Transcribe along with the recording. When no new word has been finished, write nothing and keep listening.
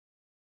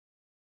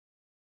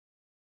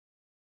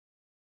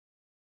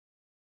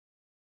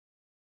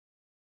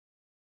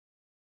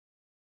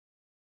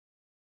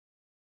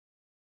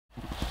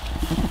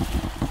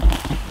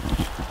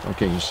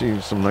Okay, you see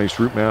some nice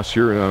root mass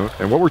here,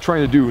 and what we're trying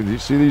to do, you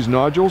see these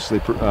nodules?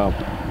 These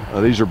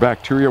are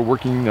bacteria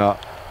working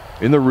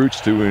in the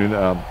roots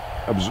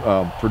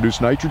to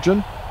produce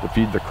nitrogen to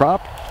feed the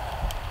crop.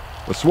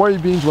 The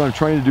soybeans, what I'm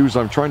trying to do is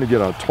I'm trying to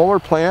get a taller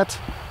plant,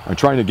 I'm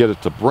trying to get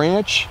it to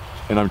branch,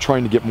 and I'm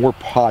trying to get more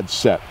pods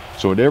set.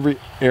 So in every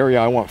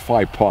area I want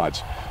 5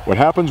 pods. What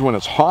happens when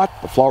it's hot,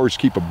 the flowers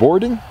keep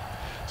aborting.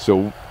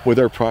 So with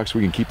our products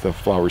we can keep the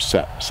flowers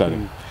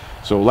setting.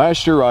 So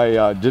last year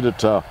I did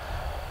it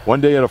one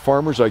day at a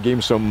farmer's. I gave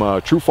him some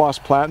TruFos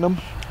Platinum.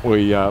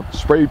 We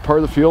sprayed part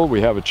of the field.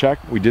 We have a check.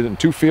 We did it in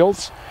 2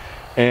 fields.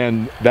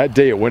 And that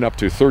day it went up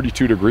to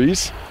 32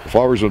 degrees. The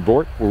flowers would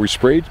abort. Where we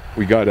sprayed,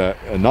 we got a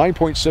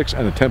 9.6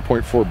 and a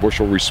 10.4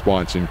 bushel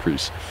response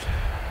increase.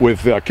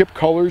 With Kip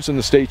Colors in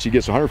the States, he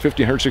gets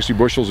 150, 160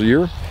 bushels a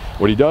year.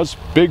 What he does,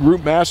 big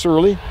root mass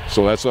early,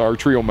 so that's our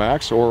Trio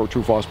Max or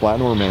TruFos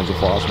Platinum or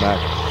Manzafos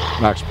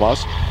Max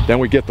Plus. Then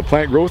we get the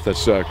plant growth,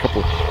 that's a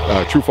couple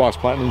TruFos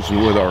Platinums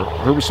with our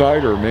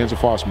herbicide or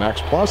Manzafos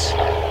Max Plus.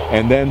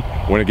 And then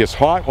when it gets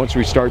hot, once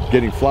we start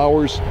getting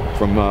flowers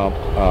from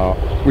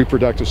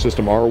reproductive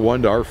system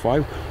R1 to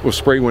R5, we'll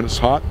spray when it's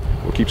hot,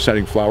 we'll keep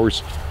setting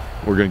flowers,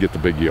 we're going to get the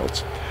big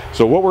yields.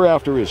 So what we're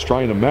after is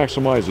trying to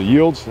maximize the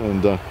yields,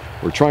 and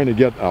we're trying to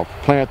get a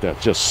plant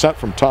that's just set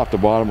from top to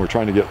bottom. We're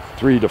trying to get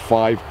 3 to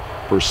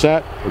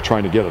 5%. We're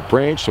trying to get a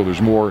branch so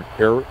there's more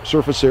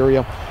surface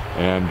area,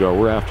 and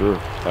we're after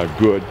a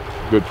good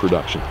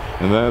production.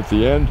 And then at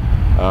the end,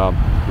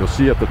 you'll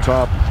see at the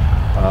top,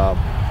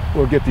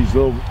 we'll get these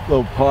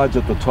little pods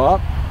at the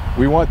top.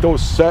 We want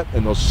those set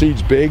and those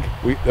seeds big.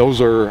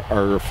 Those are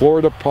our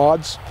Florida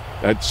pods.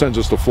 That sends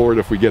us to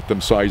Florida if we get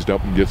them sized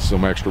up and get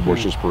some extra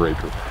bushels per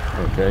acre.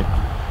 Okay,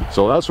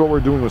 so that's what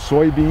we're doing with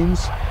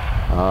soybeans.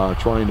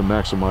 Trying to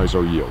maximize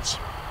our yields.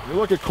 You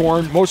look at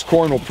corn, most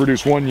corn will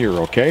produce 1 year,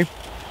 okay?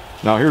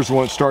 Now here's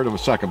one start of a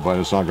second, but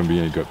it's not going to be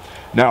any good.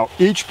 Now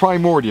each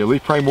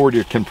leaf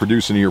primordia can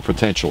produce in a year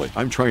potentially.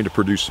 I'm trying to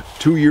produce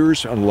 2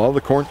 years on a lot of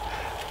the corn.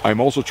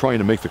 I'm also trying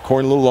to make the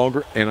corn a little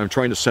longer, and I'm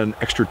trying to send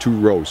extra 2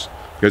 rows.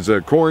 Because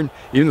the corn,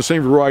 even the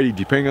same variety,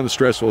 depending on the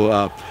stress,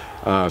 will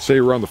say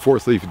around the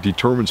 4th leaf, it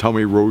determines how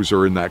many rows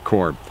are in that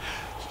corn.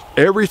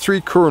 Every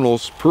 3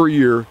 kernels per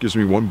year gives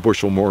me 1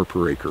 bushel more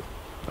per acre,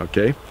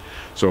 okay?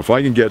 So if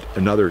I can get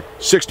another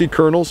 60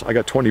 kernels, I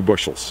got 20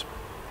 bushels.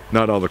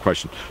 Not out of the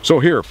question. So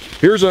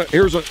here's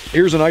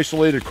an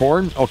isolated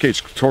corn. Okay,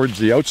 it's towards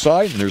the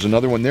outside, and there's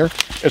another one there.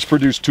 It's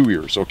produced 2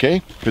 years,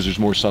 okay? Because there's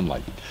more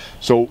sunlight.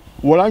 So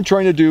what I'm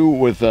trying to do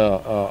with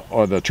the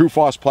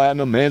TruFos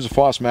Platinum,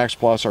 Manzafos Max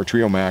Plus, our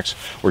Trio Max,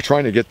 we're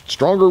trying to get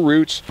stronger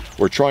roots.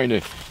 We're trying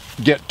to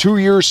get 2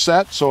 years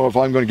set. So if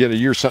I'm going to get a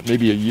year set,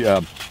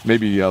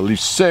 maybe leaf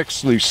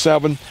 6, leaf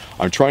 7.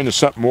 I'm trying to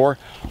set more.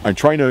 I'm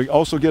trying to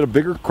also get a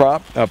bigger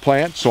crop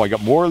plant, so I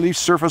got more leaf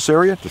surface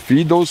area to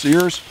feed those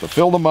ears, to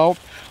fill them out.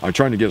 I'm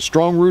trying to get a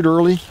strong root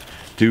early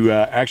to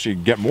actually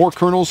get more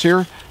kernels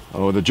here.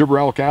 The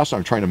gibberellic acid,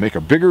 I'm trying to make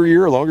a bigger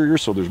ear, a longer ear,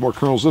 so there's more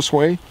kernels this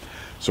way.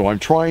 So I'm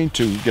trying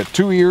to get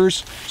 2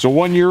 years. So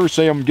 1 year,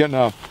 say I'm getting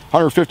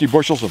 150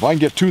 bushels. If I can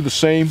get 2 the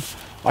same,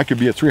 I could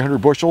be at 300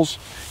 bushels.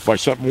 If I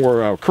set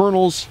more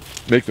kernels,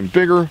 make them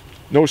bigger,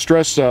 no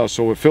stress,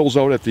 so it fills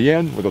out at the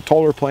end with a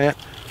taller plant,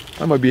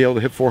 I might be able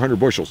to hit 400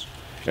 bushels.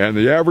 And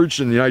the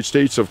average in the United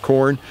States of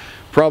corn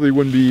probably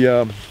wouldn't be,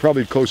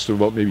 probably close to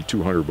about maybe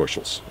 200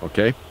 bushels,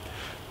 okay?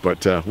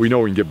 But we know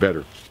we can get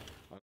better.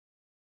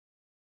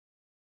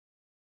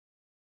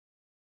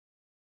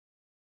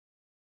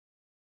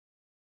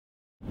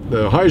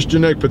 The highest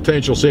genetic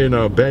potential, say in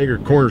a bag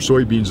of corn or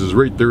soybeans, is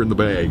right there in the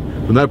bag.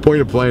 From that point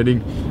of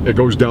planting, it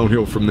goes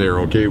downhill from there,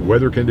 okay?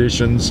 Weather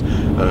conditions,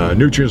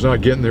 nutrients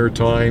not getting there at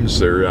times,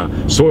 their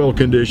soil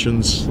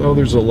conditions, well,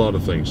 there's a lot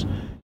of things.